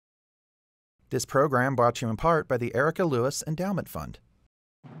This program brought to you in part by the Erica Lewis Endowment Fund.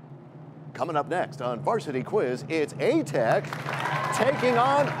 Coming up next on Varsity Quiz, it's A-Tech taking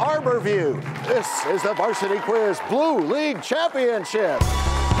on Arbor View. This is the Varsity Quiz Blue League Championship.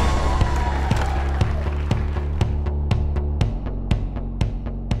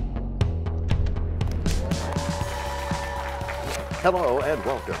 Hello and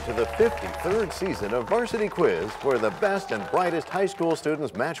welcome to the 53rd season of Varsity Quiz, where the best and brightest high school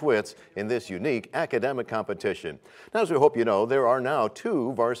students match wits in this unique academic competition. Now, as we hope you know, there are now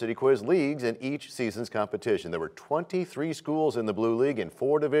 2 Varsity Quiz leagues in each season's competition. There were 23 schools in the Blue League in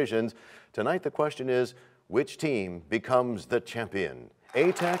 4 divisions. Tonight the question is, which team becomes the champion?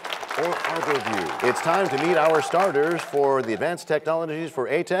 A-Tech or Arbor View? It's time to meet our starters for the advanced technologies for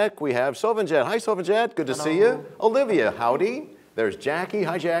A-Tech. We have Sovanjet. Hi, Sovanjet. Good to see you. Olivia, howdy. There's Jackie.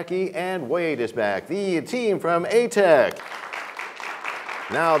 Hi, Jackie. And Wade is back, the team from A-Tech.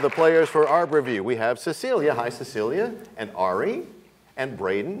 Now the players for Arbor View. We have Cecilia. Hi, Cecilia. And Ari. And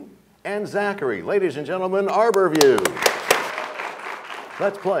Braden. And Zachary. Ladies and gentlemen, Arbor View.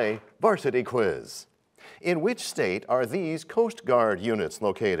 Let's play Varsity Quiz. In which state are these Coast Guard units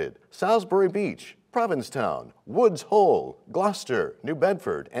located? Salisbury Beach, Provincetown, Woods Hole, Gloucester, New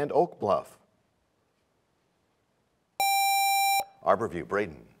Bedford, and Oak Bluff. Arbor View,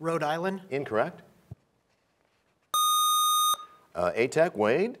 Braden. Rhode Island. Incorrect. A-Tech,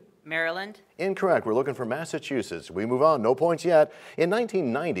 Wade. Maryland. Incorrect. We're looking for Massachusetts. We move on. No points yet. In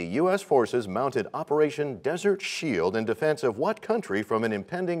 1990, U.S. forces mounted Operation Desert Shield in defense of what country from an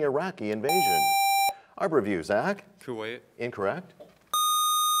impending Iraqi invasion? Arbor View, Zach. Kuwait. Incorrect.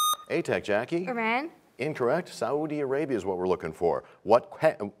 A-Tech, Jackie. Iran. Incorrect. Saudi Arabia is what we're looking for.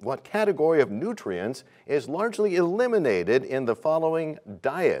 What category of nutrients is largely eliminated in the following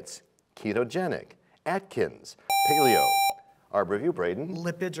diets? Ketogenic, Atkins, Paleo. Arbor View, Braden.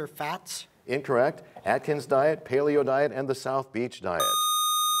 Lipids or fats. Incorrect. Atkins diet, Paleo diet, and the South Beach diet.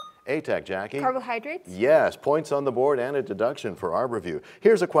 A-Tech, Jackie. Carbohydrates. Yes, points on the board and a deduction for Arbor View.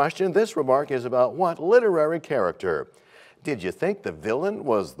 Here's a question. This remark is about what literary character? Did you think the villain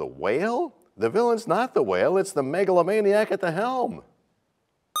was the whale? The villain's not the whale, it's the megalomaniac at the helm.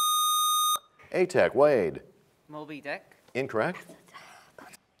 A-Tech, Wade. Moby Dick. Incorrect.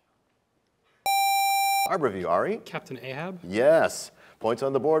 Arbor View, Ari. Captain Ahab. Yes. Points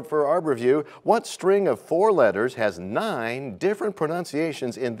on the board for Arbor View. What string of 4 letters has 9 different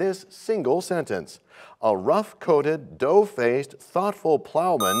pronunciations in this single sentence? A rough-coated, dough-faced, thoughtful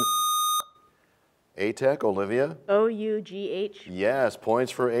plowman. A-Tech, Olivia. O-U-G-H. Yes,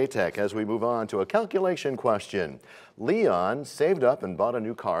 points for A-Tech as we move on to a calculation question. Leon saved up and bought a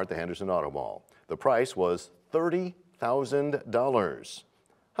new car at the Henderson Auto Mall. The price was $30,000.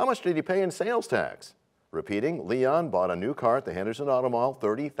 How much did he pay in sales tax? Repeating, Leon bought a new car at the Henderson Auto Mall,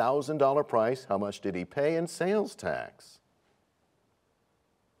 $30,000 price. How much did he pay in sales tax?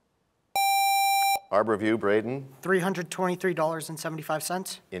 Arbor View, Braden.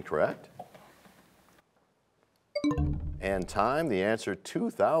 $323.75. Incorrect. And time, the answer,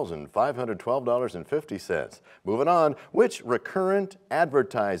 $2,512.50. Moving on, which recurrent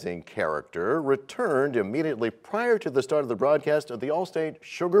advertising character returned immediately prior to the start of the broadcast of the Allstate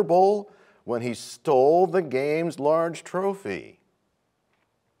Sugar Bowl when he stole the game's large trophy?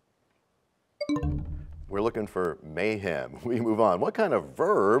 We're looking for mayhem. We move on. What kind of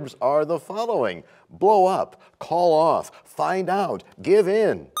verbs are the following? Blow up, call off, find out, give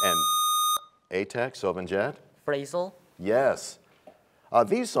in, and A-Tech, Sovanjet? Phrasal. Yes.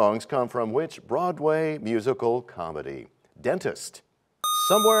 These songs come from which Broadway musical comedy? Dentist.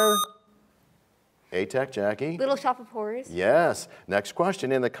 Somewhere. A-Tech, Jackie. Little Shop of Horrors. Yes. Next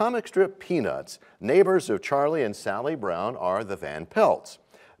question. In the comic strip Peanuts, neighbors of Charlie and Sally Brown are the Van Pelts.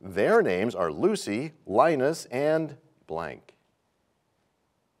 Their names are Lucy, Linus, and blank.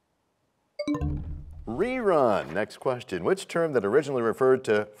 Rerun. Next question. Which term that originally referred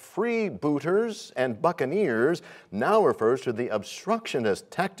to freebooters and buccaneers now refers to the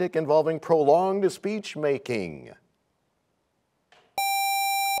obstructionist tactic involving prolonged speech making?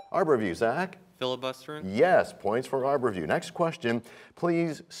 Arbor View, Zach? Filibustering. Yes, points for Arbor View. Next question.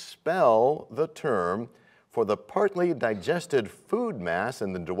 Please spell the term for the partly digested food mass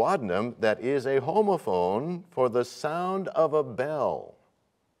in the duodenum that is a homophone for the sound of a bell.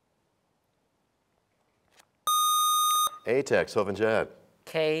 A-Tech, Sovanjet.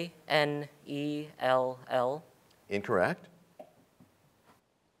 K-N-E-L-L. Incorrect.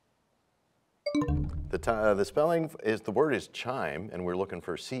 The spelling is, the word is chime, and we're looking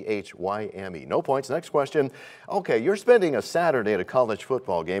for C-H-Y-M-E. No points. Next question. Okay, you're spending a Saturday at a college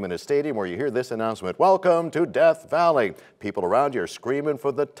football game in a stadium where you hear this announcement: welcome to Death Valley. People around you are screaming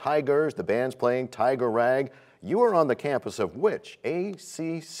for the Tigers. The band's playing Tiger Rag. You are on the campus of which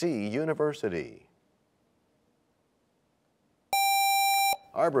ACC university?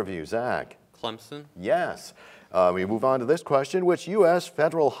 Arbor View, Zach. Clemson. Yes. We move on to this question. Which U.S.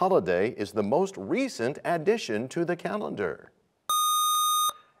 federal holiday is the most recent addition to the calendar?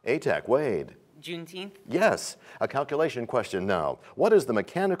 ATAC, Wade. Juneteenth. Yes. A calculation question now. What is the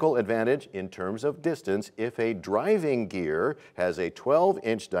mechanical advantage in terms of distance if a driving gear has a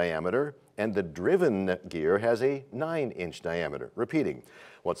 12-inch diameter and the driven gear has a 9-inch diameter? Repeating.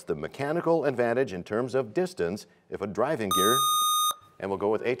 What's the mechanical advantage in terms of distance if a driving gear, and we'll go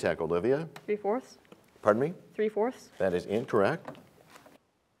with ATAC, Olivia. 3/4. Pardon me? 3/4. That is incorrect.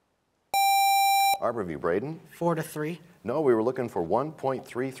 Arbor View, Braden. 4 to 3. No, we were looking for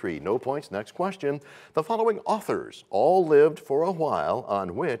 1.33. No points. Next question. The following authors all lived for a while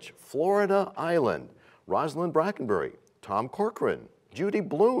on which Florida island? Rosalind Brackenbury, Tom Corcoran, Judy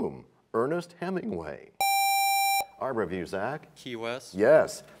Blume, Ernest Hemingway. Arbor View, Zach. Key West.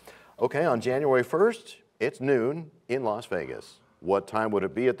 Yes. Okay, on January 1st, it's noon in Las Vegas. What time would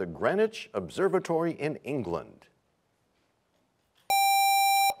it be at the Greenwich Observatory in England?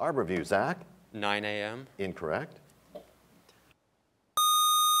 Arbor View, Zach. 9 a.m. Incorrect.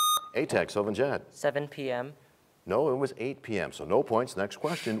 ATAC, Sylvan Jet. 7 p.m. No, it was 8 p.m., so no points. Next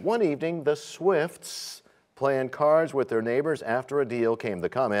question. One evening, the Swifts, playing cards with their neighbors after a deal, came the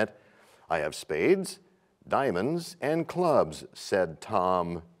comment, "I have spades, diamonds, and clubs," said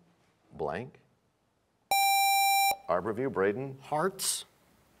Tom blank. Arbor View, Braden. Hearts.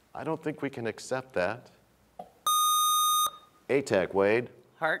 I don't think we can accept that. ATAC, Wade.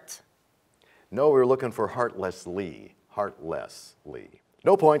 Heart. No, we were looking for heartlessly. Heartlessly.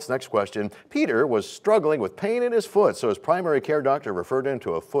 No points. Next question. Peter was struggling with pain in his foot, so his primary care doctor referred him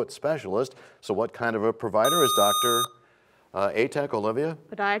to a foot specialist. So what kind of a provider is Dr. ATAC, Olivia?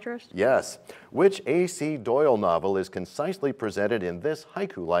 Podiatrist. Yes. Which A.C. Doyle novel is concisely presented in this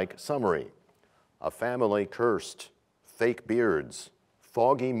haiku-like summary? A Family Cursed, Fake Beards,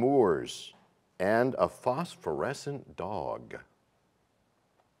 Foggy Moors, and a Phosphorescent Dog.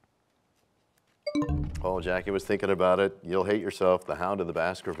 Oh, Jackie was thinking about it. You'll hate yourself. The Hound of the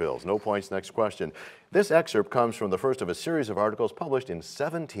Baskervilles. No points. Next question. This excerpt comes from the first of a series of articles published in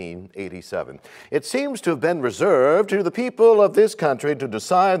 1787. It seems to have been reserved to the people of this country to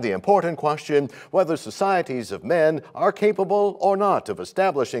decide the important question whether societies of men are capable or not of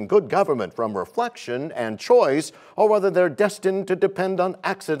establishing good government from reflection and choice, or whether they're destined to depend on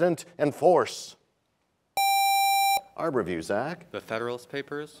accident and force. Arbor View, Zach. The Federalist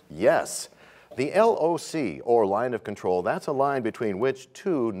Papers. Yes. The LOC, or line of control, that's a line between which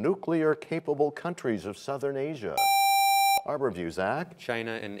two nuclear-capable countries of Southern Asia? Arbor View, Zach.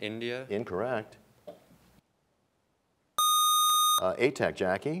 China and India. Incorrect. ATAC,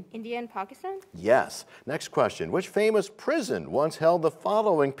 Jackie. India and Pakistan. Yes. Next question. Which famous prison once held the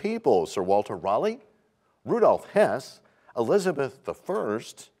following people? Sir Walter Raleigh, Rudolf Hess, Elizabeth I,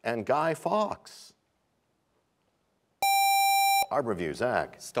 and Guy Fawkes. Arbor View,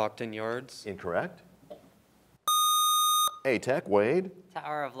 Zach. Stockton Yards. Incorrect. ATAC, Wade.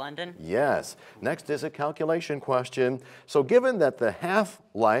 Tower of London. Yes. Next is a calculation question. So given that the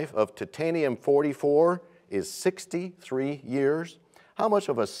half-life of titanium-44 is 63 years, how much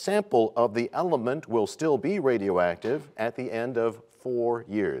of a sample of the element will still be radioactive at the end of 4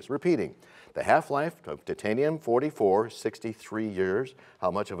 years? Repeating, the half-life of titanium-44, 63 years. How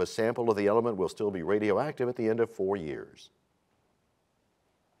much of a sample of the element will still be radioactive at the end of 4 years?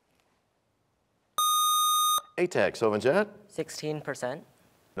 ATAC, Sylvan Jet? 16%.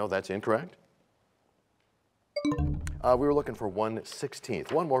 No, that's incorrect. We were looking for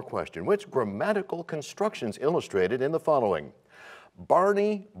 1/16. One more question. Which grammatical construction's illustrated in the following?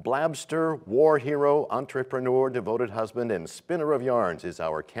 Barney Blabster, war hero, entrepreneur, devoted husband, and spinner of yarns is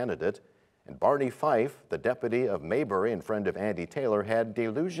our candidate. And Barney Fife, the deputy of Maybury and friend of Andy Taylor, had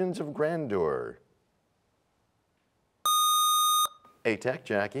delusions of grandeur. ATAC,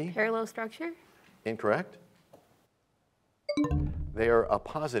 Jackie? Parallel structure. Incorrect. They are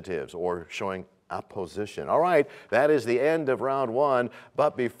appositives, or showing opposition. All right, that is the end of round one.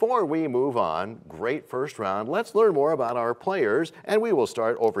 But before we move on, great first round, let's learn more about our players. And we will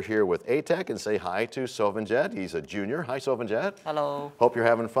start over here with ATAC and say hi to Sylvanjet. He's a junior. Hi, Sylvanjet. Hello. Hope you're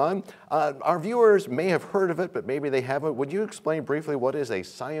having fun. Our viewers may have heard of it, but maybe they haven't. Would you explain briefly what is a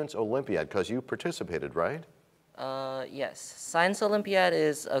Science Olympiad? Because you participated, right? Yes. Science Olympiad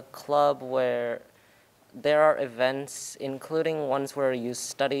is a club where There are events, including ones where you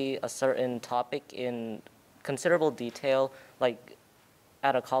study a certain topic in considerable detail, like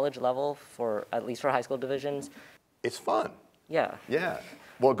at a college level, at least for high school divisions. It's fun. Yeah. Yeah.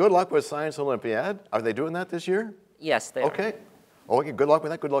 Well, good luck with Science Olympiad. Are they doing that this year? Yes, they are. Okay. Okay, good luck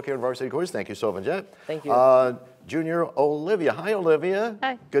with that. Good luck here in Varsity Quiz. Thank you, Sovanjet. Thank you. Junior Olivia. Hi, Olivia.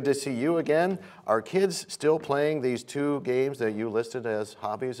 Hi. Good to see you again. Are kids still playing these two games that you listed as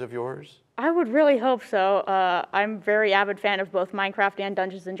hobbies of yours? I would really hope so. I'm a very avid fan of both Minecraft and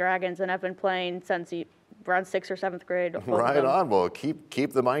Dungeons and Dragons, and I've been playing since around 6th or 7th grade. both of Right them. on. Well, keep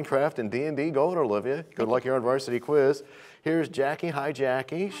the Minecraft and D&D going, Olivia. Good luck here on Varsity Quiz. Here's Jackie. Hi,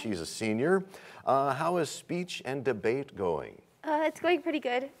 Jackie. She's a senior. How is speech and debate going? It's going pretty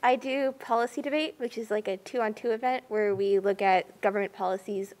good. I do policy debate, which is like a 2-on-2 event where we look at government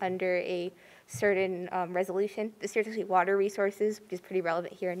policies under a certain resolution. This year's actually water resources, which is pretty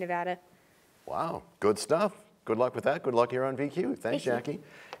relevant here in Nevada. Wow, good stuff. Good luck with that. Good luck here on VQ. Thanks, Jackie.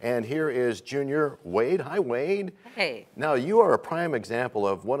 And here is Junior Wade. Hi, Wade. Hey. Now, you are a prime example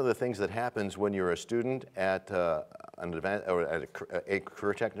of one of the things that happens when you're a student at an event or at a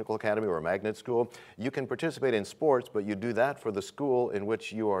career technical academy or a magnet school. You can participate in sports, but you do that for the school in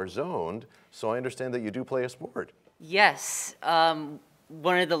which you are zoned. So I understand that you do play a sport. Yes.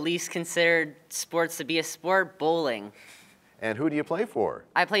 One of the least considered sports to be a sport, bowling. And who do you play for?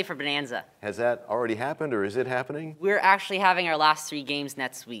 I play for Bonanza. Has that already happened or is it happening? We're actually having our last 3 games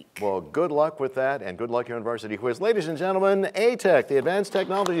next week. Well, good luck with that and good luck here on Varsity Quiz. Ladies and gentlemen, ATEC, the Advanced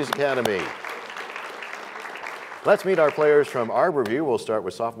Technologies Academy. Let's meet our players from Arbor View. We'll start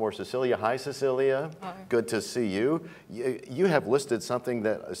with sophomore Cecilia. Hi, Cecilia. Hi. Good to see you. You have listed something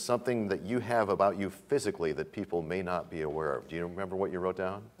that you have about you physically that people may not be aware of. Do you remember what you wrote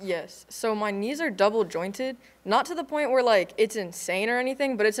down? Yes. So my knees are double jointed, not to the point where like it's insane or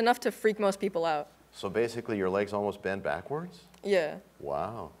anything, but it's enough to freak most people out. So basically your legs almost bend backwards? Yeah.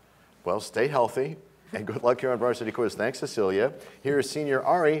 Wow. Well, stay healthy and good luck here on Varsity Quiz. Thanks, Cecilia. Here's senior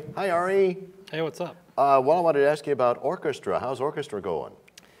Ari. Hi, Ari. Hey, what's up? Well, I wanted to ask you about orchestra. How's orchestra going?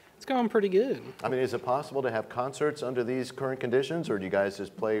 It's going pretty good. I mean, is it possible to have concerts under these current conditions, or do you guys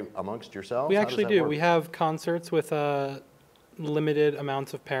just play amongst yourselves? We How does actually that do. work? We have concerts with limited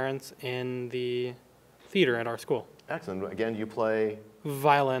amounts of parents in the theater at our school. Excellent. Again, you play?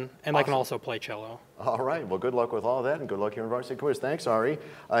 Violin, and I can Awesome. also play cello. All right. Well, good luck with all that, and good luck here in Varsity Quiz. Thanks, Ari.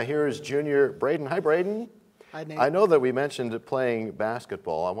 Here's junior Braden. Hi, Braden. Hi, Nate. I know that we mentioned playing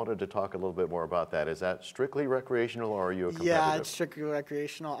basketball. I wanted to talk a little bit more about that. Is that strictly recreational, or are you a competitive? Yeah, it's strictly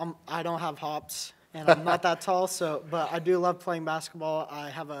recreational. I don't have hops, and I'm not that tall, but I do love playing basketball. I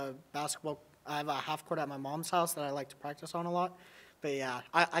have a half court at my mom's house that I like to practice on a lot. But yeah,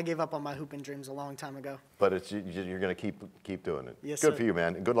 I gave up on my hooping dreams a long time ago. But you're going to keep doing it. Yes, Good sir. for you,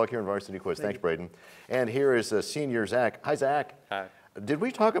 man. And good luck here in Varsity Quiz. Thank Thanks, you. Braden. And here is senior Zach. Hi, Zach. Hi. Did we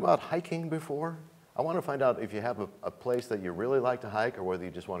talk about hiking before? I want to find out if you have a place that you really like to hike or whether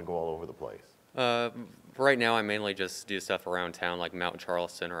you just want to go all over the place. Right now, I mainly just do stuff around town, like Mount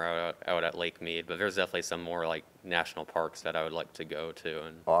Charleston or out at Lake Mead. But there's definitely some more like national parks that I would like to go to.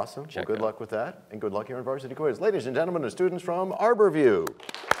 And Awesome. Well, check good out. luck with that, and good luck here in Varsity Quiz. Ladies and gentlemen, the students from Arbor View.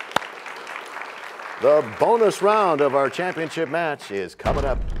 The bonus round of our championship match is coming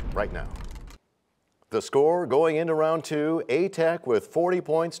up right now. The score going into round 2, ATEC with 40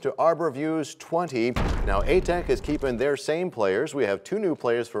 points to Arbor View's 20. Now, ATEC is keeping their same players. We have 2 new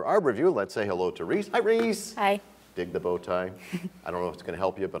players for Arbor View. Let's say hello to Reese. Hi, Reese. Hi. Dig the bow tie. I don't know if it's going to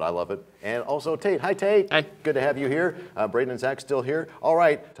help you, but I love it. And also Tate. Hi, Tate. Hi. Good to have you here. Braden and Zach still here. All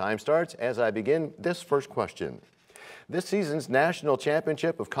right, time starts as I begin this first question. This season's national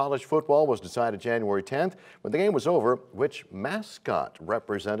championship of college football was decided January 10th. When the game was over, which mascot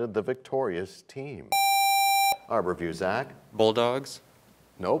represented the victorious team? Arbor View, Zach. Bulldogs.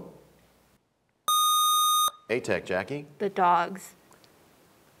 Nope. ATEC, Jackie. The dogs.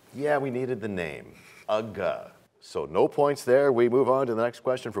 Yeah, we needed the name. UGA. So no points there. We move on to the next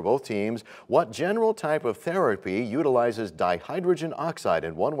question for both teams. What general type of therapy utilizes dihydrogen oxide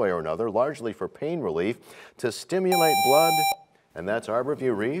in one way or another, largely for pain relief, to stimulate blood? And that's Arbor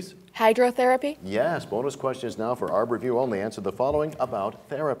View. Reese? Hydrotherapy? Yes, bonus questions now for Arbor View only. Answer the following about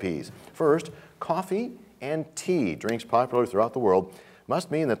therapies. First, coffee and tea, drinks popular throughout the world, must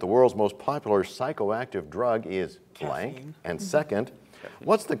mean that the world's most popular psychoactive drug is blank. Caffeine. And second,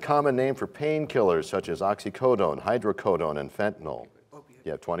 what's the common name for painkillers such as oxycodone, hydrocodone, and fentanyl?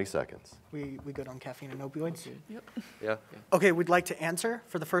 You have 20 seconds. We good on caffeine and opioids? Yeah. Okay, we'd like to answer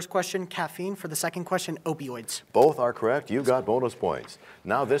for the first question, caffeine. For the second question, opioids. Both are correct. You got bonus points.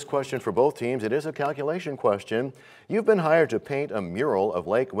 Now this question for both teams, it is a calculation question. You've been hired to paint a mural of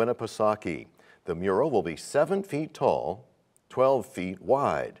Lake Winnipesaukee. The mural will be 7 feet tall, 12 feet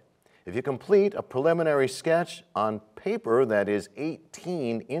wide. If you complete a preliminary sketch on paper that is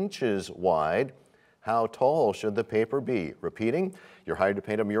 18 inches wide, how tall should the paper be? Repeating, you're hired to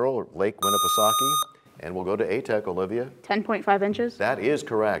paint a mural at Lake Winnipesaukee, and we'll go to ATEC, Olivia. 10.5 inches. That is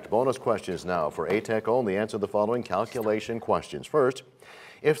correct. Bonus questions now for ATEC only. Answer the following calculation questions. First,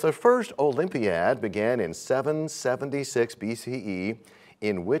 if the first Olympiad began in 776 BCE,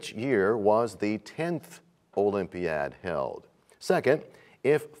 in which year was the 10th Olympiad held? Second,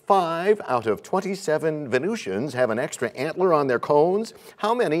 if 5 out of 27 Venusians have an extra antler on their cones,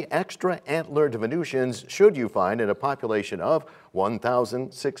 how many extra antlered Venusians should you find in a population of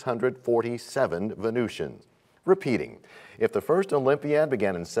 1,647 Venusians? Repeating, if the first Olympiad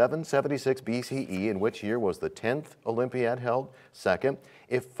began in 776 BCE, in which year was the 10th Olympiad held? Second,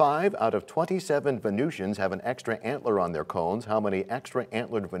 if 5 out of 27 Venusians have an extra antler on their cones, how many extra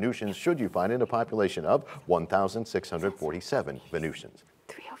antlered Venusians should you find in a population of 1,647 Venusians?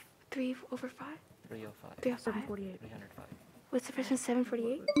 3 over 5? 305. 305. What's the first one,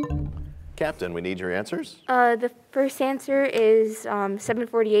 748? Captain, we need your answers. The first answer is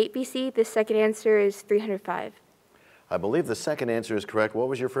 748 BC. The second answer is 305. I believe the second answer is correct. What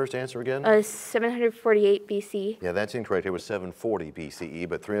was your first answer again? 748 BC. Yeah, that's incorrect. It was 740 BCE,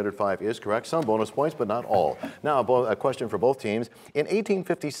 but 305 is correct. Some bonus points, but not all. Now, a question for both teams. In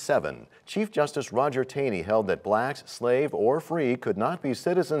 1857, Chief Justice Roger Taney held that blacks, slave or free, could not be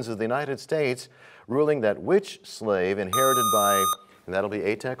citizens of the United States, ruling that which slave inherited by... And that'll be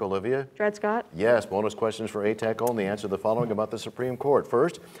ATEC, Olivia? Dred Scott. Yes, bonus questions for ATEC only. Answer the following about the Supreme Court.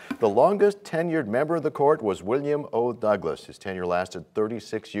 First, the longest tenured member of the court was William O. Douglas. His tenure lasted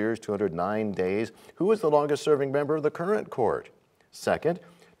 36 years, 209 days. Who is the longest serving member of the current court? Second,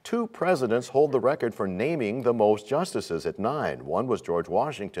 2 presidents hold the record for naming the most justices at 9. One was George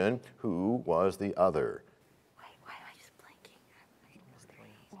Washington. Who was the other? Why am I just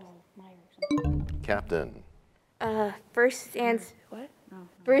blanking? Captain. First answer, what?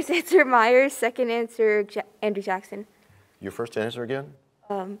 First answer, Myers. Second answer, Andrew Jackson. Your first answer again?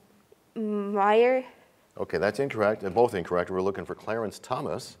 Meyer. Okay, that's incorrect. Both incorrect. We're looking for Clarence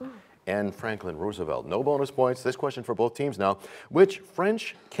Thomas and Franklin Roosevelt. No bonus points. This question for both teams now. Which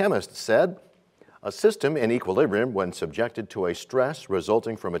French chemist said, a system in equilibrium when subjected to a stress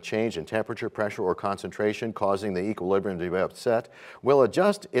resulting from a change in temperature, pressure, or concentration causing the equilibrium to be upset will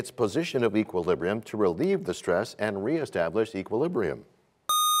adjust its position of equilibrium to relieve the stress and reestablish equilibrium?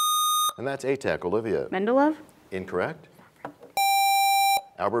 And that's ATEC. Olivia. Mendeleev. Incorrect.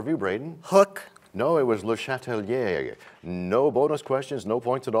 Arbor View, Braden. Hook. No, it was Le Chatelier. No bonus questions, no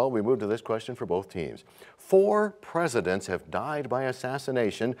points at all. We move to this question for both teams. 4 presidents have died by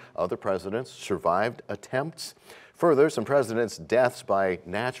assassination. Other presidents survived attempts. Further, some presidents' deaths by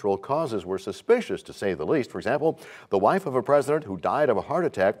natural causes were suspicious, to say the least. For example, the wife of a president who died of a heart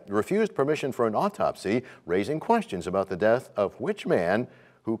attack refused permission for an autopsy, raising questions about the death of which man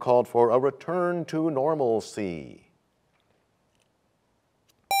who called for a return to normalcy?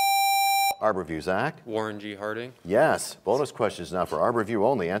 Arbor View, Zach? Warren G. Harding. Yes. Bonus questions now for Arbor View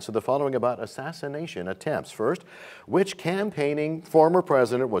only. Answer the following about assassination attempts. First, which campaigning former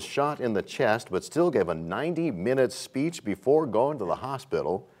president was shot in the chest but still gave a 90-minute speech before going to the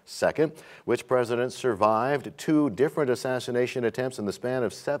hospital? Second, which president survived 2 different assassination attempts in the span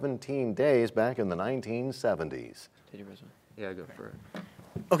of 17 days back in the 1970s? Yeah, go for it.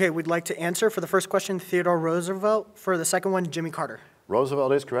 Okay, we'd like to answer for the first question, Theodore Roosevelt. For the second one, Jimmy Carter.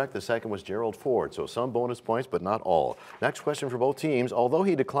 Roosevelt is correct. The second was Gerald Ford, so some bonus points, but not all. Next question for both teams. Although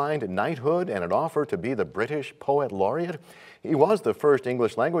he declined knighthood and an offer to be the British Poet Laureate, he was the first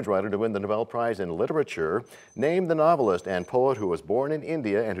English language writer to win the Nobel Prize in Literature. Name the novelist and poet who was born in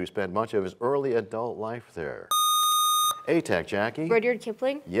India and who spent much of his early adult life there. ATEC, Jackie? Rudyard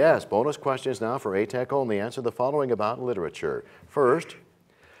Kipling. Yes, bonus questions now for ATEC only. Answer the following about literature. First,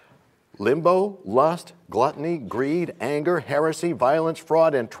 limbo, lust, gluttony, greed, anger, heresy, violence,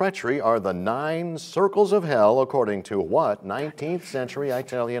 fraud, and treachery are the 9 circles of hell, according to what 19th century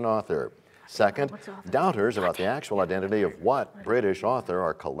Italian author? Second, doubters about the actual identity of what British author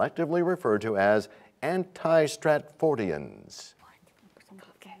are collectively referred to as anti-Stratfordians?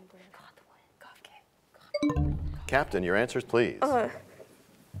 Captain, your answers, please.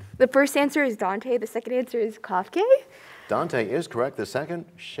 The first answer is Dante. The second answer is Kafka. Dante is correct. The second,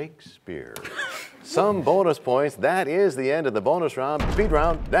 Shakespeare. Some bonus points. That is the end of the bonus round. Speed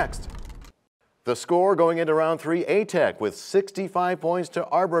round next. The score going into round 3, ATEC with 65 points to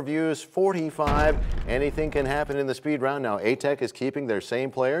Arbor View's 45. Anything can happen in the speed round. Now, ATEC is keeping their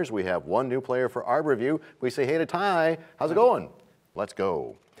same players. We have 1 new player for Arbor View. We say hey to Ty. How's it going? Let's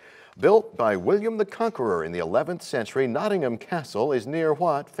go. Built by William the Conqueror in the 11th century, Nottingham Castle is near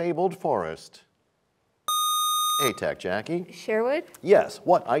what fabled forest? A-Tech, Jackie. Sherwood? Yes.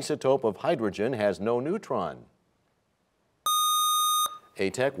 What isotope of hydrogen has no neutron?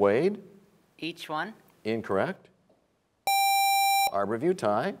 A-Tech, Wade. Each one? Incorrect. Arbor View,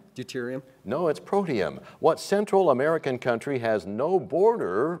 Ty. Deuterium? No, it's protium. What Central American country has no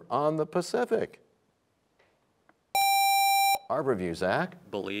border on the Pacific? Arbor View, Zach.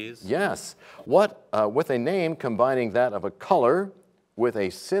 Belize? Yes. What, with a name combining that of a color with a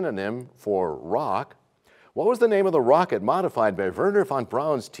synonym for rock, what was the name of the rocket modified by Wernher von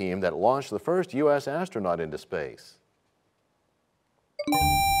Braun's team that launched the first U.S. astronaut into space?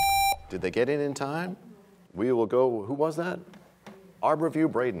 Did they get in time? We will go, who was that? Arbor View,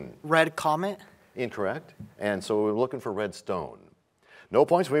 Braden. Red Comet. Incorrect. And so we're looking for red stone. No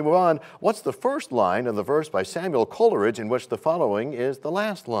points, we move on. What's the first line of the verse by Samuel Coleridge in which the following is the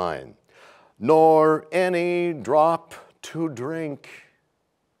last line? Nor any drop to drink.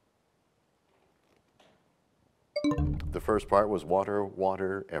 The first part was water,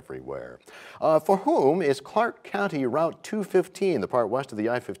 water everywhere. For whom is Clark County Route 215, the part west of the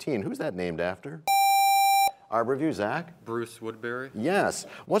I-15? Who's that named after? Arbor View, Zach? Bruce Woodbury? Yes.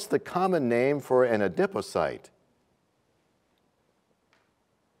 What's the common name for an adipocyte?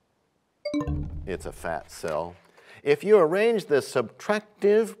 It's a fat cell. If you arrange the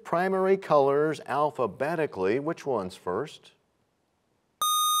subtractive primary colors alphabetically, which one's first?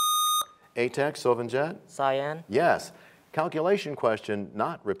 A-Tech, Sylvanjet? Cyan. Yes. Calculation question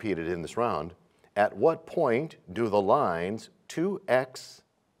not repeated in this round. At what point do the lines 2x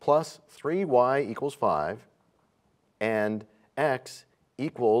plus 3y equals 5 and x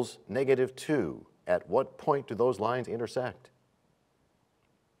equals -2, at what point do those lines intersect?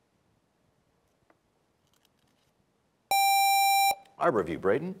 Arbor View,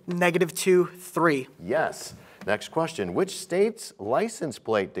 Braden? -2, 3. Yes. Next question. Which state's license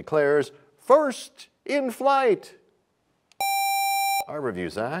plate declares first in flight? Arbor View,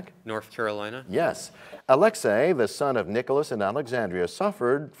 Zach? North Carolina? Yes. Alexei, the son of Nicholas and Alexandria,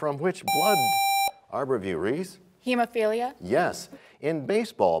 suffered from which blood? Arbor View, Reese? Hemophilia? Yes. In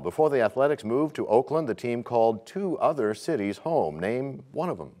baseball, before the Athletics moved to Oakland, the team called 2 other cities home. Name one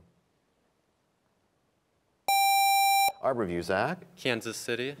of them. Arbor View, Zach? Kansas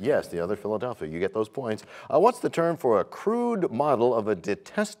City? Yes, the other Philadelphia. You get those points. What's the term for a crude model of a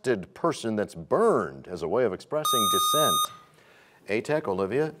detested person that's burned as a way of expressing dissent? A-Tech,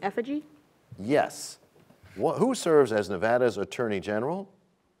 Olivia? Effigy? Yes. Who serves as Nevada's Attorney General?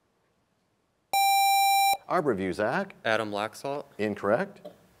 Arbor View, Zach? Adam Laxalt? Incorrect.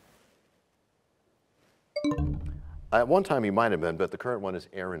 At one time he might have been, but the current one is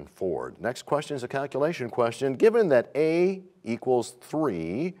Aaron Ford. Next question is a calculation question. Given that A equals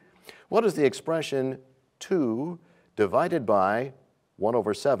 3, what is the expression 2 divided by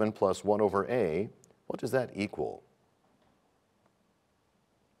 1/7 plus 1/A? What does that equal?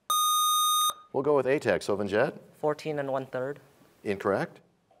 We'll go with A-Tech, Sylvanjet. 14 1/3. Incorrect.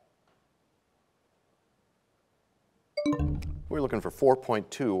 We're looking for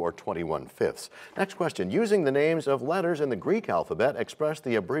 4.2 or 21/5. Next question. Using the names of letters in the Greek alphabet, express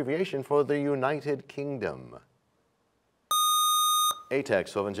the abbreviation for the United Kingdom. A-Tech,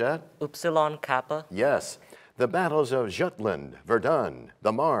 Sylvanjet. Upsilon Kappa. Yes. The battles of Jutland, Verdun,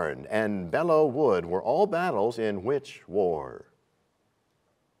 the Marne, and Belleau Wood were all battles in which war?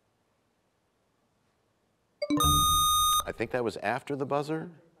 I think that was after the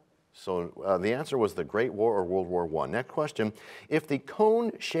buzzer. So the answer was the Great War or World War I. Next question. If the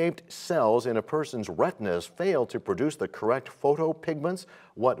cone-shaped cells in a person's retinas fail to produce the correct photopigments,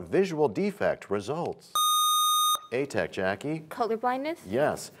 what visual defect results? A-Tech, Jackie? Color blindness?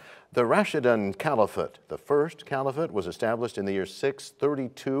 Yes. The Rashidun Caliphate, the first caliphate, was established in the year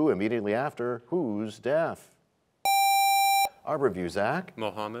 632, immediately after whose death? Arbor View, Zach?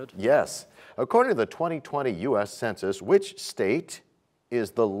 Mohammed? Yes. According to the 2020 U.S. Census, which state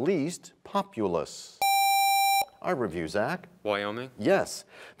is the least populous? Arbor View, Zach? Wyoming? Yes.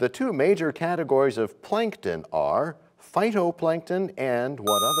 The 2 major categories of plankton are phytoplankton and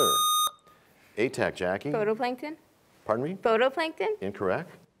what other? A-Tech, Jackie? Photoplankton? Pardon me? Photoplankton?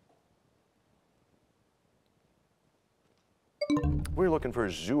 Incorrect. We're looking for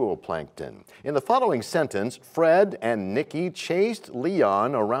zooplankton. In the following sentence, Fred and Nikki chased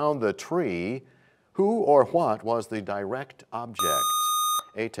Leon around the tree. Who or what was the direct object?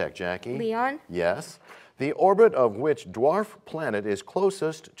 A-Tech, Jackie? Leon? Yes. The orbit of which dwarf planet is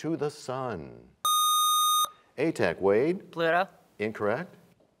closest to the sun? A-Tech, Wade? Pluto? Incorrect.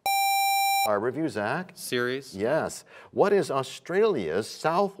 Arbor View, Zach? Series. Yes. What is Australia's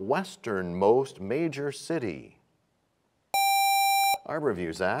southwesternmost major city? Arbor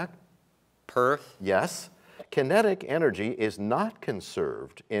View, Zach? Perth. Yes. Kinetic energy is not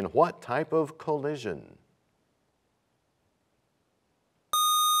conserved in what type of collision?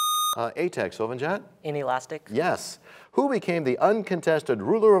 ATEC, Sylvanjet? Inelastic. Yes. Who became the uncontested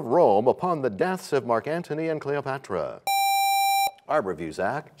ruler of Rome upon the deaths of Mark Antony and Cleopatra? Arbor View,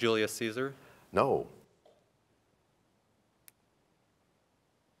 Zach? Julius Caesar. No.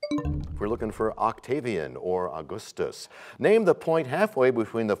 We're looking for Octavian or Augustus. Name the point halfway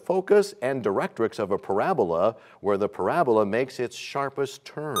between the focus and directrix of a parabola where the parabola makes its sharpest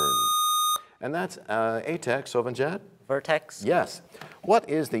turn. And that's ATEC, Sylvanjet? Vertex. Yes. What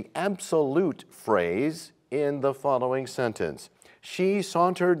is the absolute phrase in the following sentence? She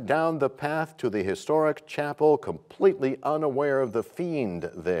sauntered down the path to the historic chapel completely unaware of the fiend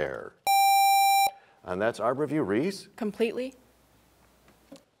there. And that's Arbor View. Reese? Completely?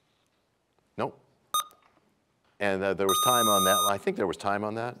 No. And there was time on that. I think there was time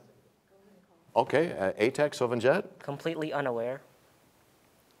on that. Okay. ATEC, Sylvanjet? Completely unaware.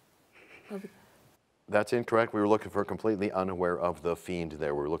 That's incorrect. We were looking for completely unaware of the fiend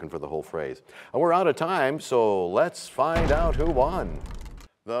there. We were looking for the whole phrase. And we're out of time, so let's find out who won.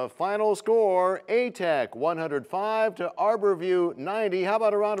 The final score, ATEC 105 to Arbor View 90. How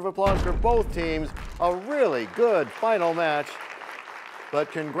about a round of applause for both teams? A really good final match.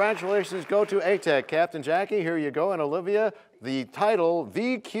 But congratulations go to ATEC. Captain Jackie, here you go, and Olivia, the title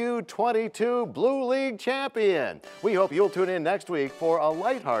VQ22 Blue League Champion. We hope you'll tune in next week for a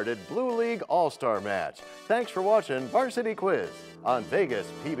lighthearted Blue League All-Star match. Thanks for watching Varsity Quiz on Vegas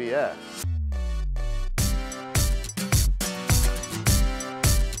PBS.